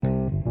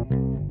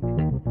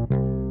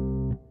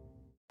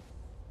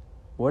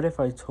What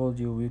if I told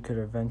you we could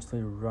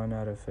eventually run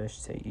out of fish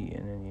to eat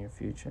in the near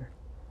future?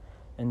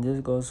 And this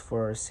goes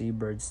for our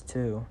seabirds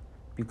too,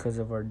 because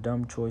of our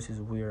dumb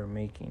choices we are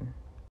making.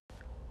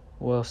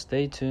 Well,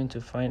 stay tuned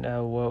to find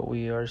out what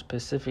we are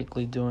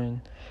specifically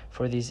doing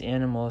for these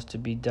animals to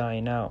be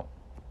dying out.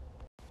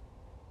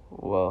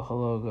 Well,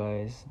 hello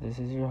guys, this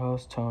is your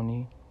host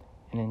Tony,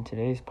 and in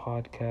today's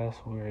podcast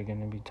we're going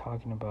to be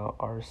talking about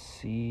our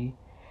sea/ocean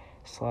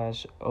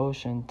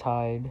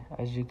tide,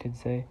 as you could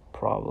say,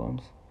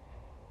 problems,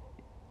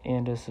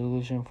 and a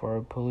solution for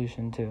our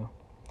pollution too.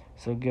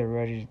 So get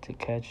ready to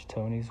catch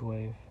Tony's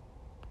wave.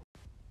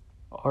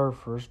 Our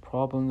first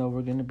problem that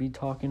we're going to be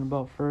talking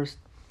about first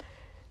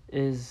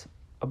is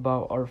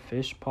about our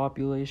fish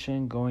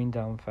population going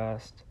down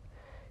fast.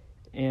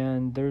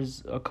 And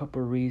there's a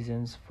couple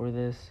reasons for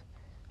this.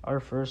 Our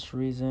first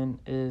reason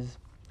is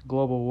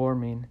global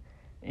warming.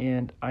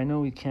 And I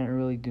know we can't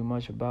really do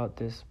much about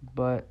this,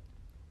 but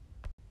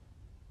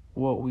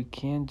what we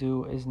can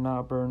do is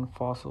not burn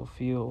fossil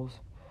fuels.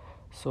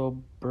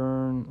 So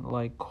burn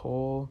like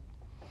coal.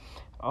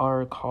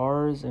 Our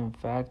cars and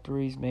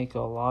factories make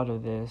a lot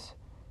of this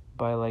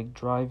by like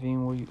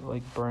driving, we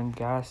like burn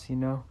gas,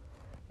 and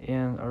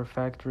our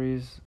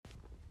factories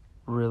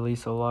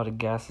release a lot of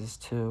gases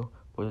too,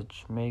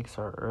 which makes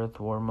our earth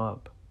warm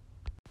up.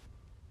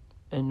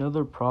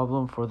 Another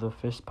problem for the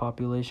fish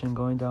population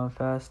going down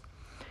fast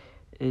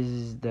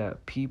is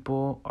that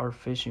people are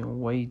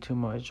fishing way too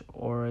much,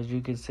 or as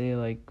you could say,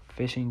 like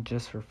fishing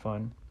just for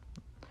fun.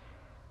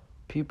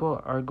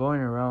 People are going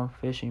around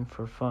fishing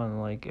for fun,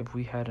 like if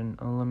we had an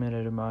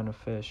unlimited amount of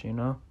fish,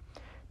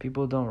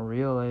 People don't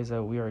realize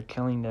that we are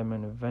killing them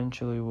and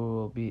eventually we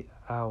will be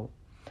out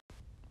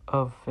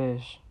of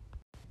fish.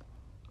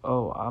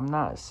 Oh, I'm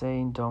not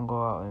saying don't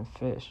go out and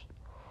fish,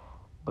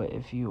 but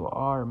if you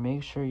are,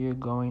 make sure you're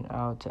going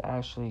out to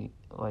actually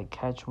like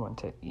catch one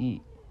to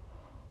eat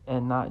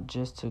and not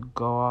just to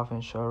go off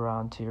and show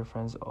around to your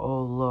friends,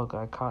 oh look,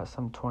 I caught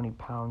some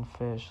 20-pound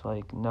fish.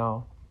 Like,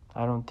 no,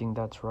 I don't think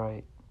that's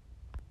right.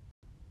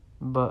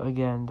 But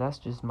again, that's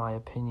just my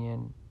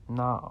opinion.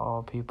 Not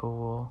all people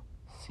will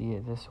see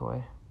it this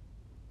way.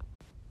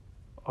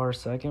 Our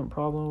second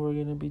problem we're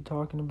going to be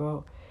talking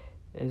about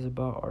is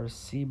about our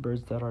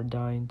seabirds that are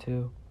dying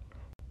too.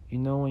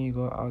 When you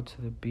go out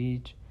to the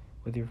beach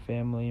with your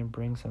family and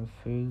bring some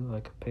food,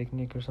 like a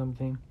picnic or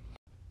something?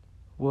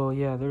 Well,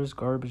 yeah, there's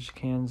garbage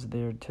cans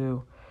there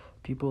too.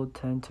 People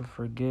tend to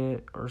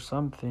forget or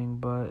something,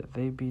 but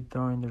they be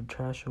throwing their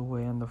trash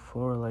away on the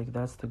floor like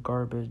that's the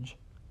garbage.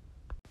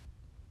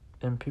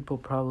 And people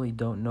probably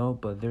don't know,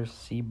 but there's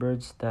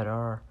seabirds that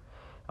are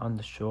on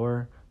the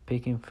shore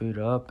picking food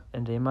up,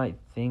 and they might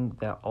think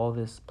that all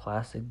this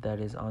plastic that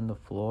is on the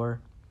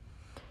floor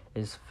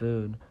is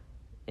food.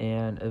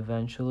 And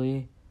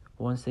eventually,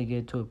 once they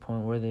get to a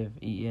point where they've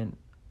eaten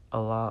a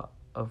lot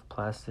of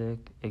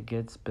plastic, it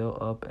gets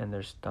built up in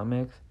their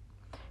stomachs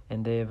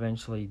and they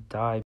eventually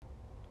die.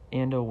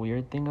 And a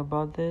weird thing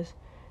about this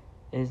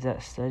is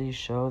that studies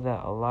show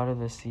that a lot of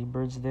the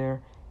seabirds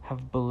there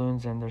have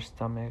balloons in their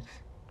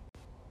stomachs.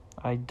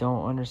 I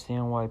don't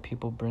understand why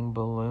people bring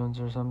balloons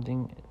or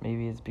something.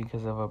 Maybe it's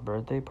because of a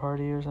birthday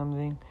party or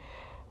something.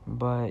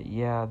 But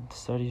yeah,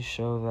 studies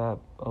show that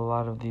a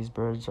lot of these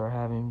birds are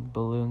having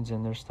balloons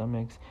in their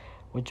stomachs,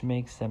 which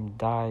makes them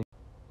die.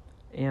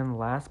 And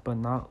last but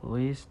not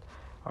least,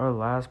 our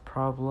last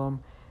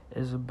problem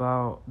is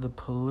about the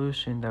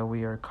pollution that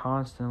we are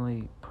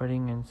constantly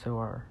putting into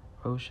our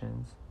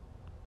oceans.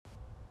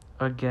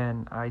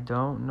 Again, I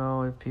don't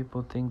know if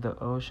people think the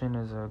ocean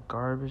is a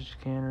garbage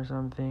can or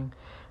something,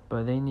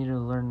 but they need to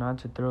learn not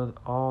to throw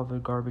all the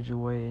garbage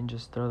away and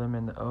just throw them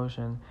in the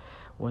ocean.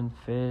 When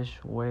fish,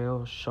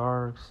 whales,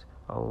 sharks,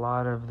 a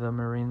lot of the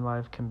marine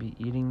life can be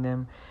eating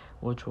them,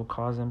 which will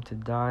cause them to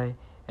die,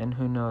 and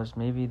who knows,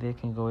 maybe they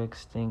can go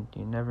extinct,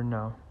 you never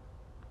know.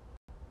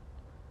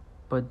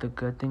 But the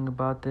good thing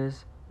about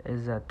this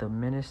is that the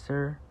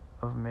Minister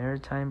of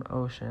Maritime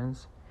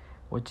Oceans,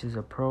 which is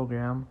a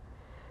program,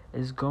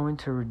 is going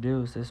to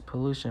reduce this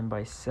pollution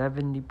by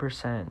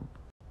 70%.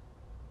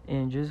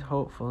 And just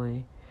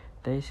hopefully,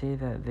 they say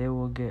that they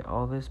will get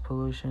all this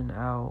pollution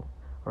out,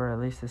 or at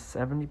least a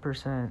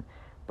 70%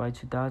 by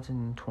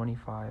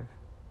 2025.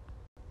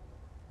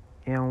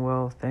 And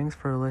well, thanks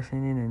for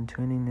listening and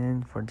tuning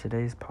in for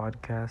today's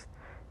podcast,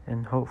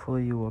 and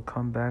hopefully you will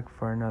come back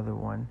for another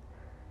one.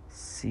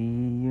 See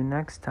you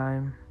next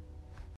time.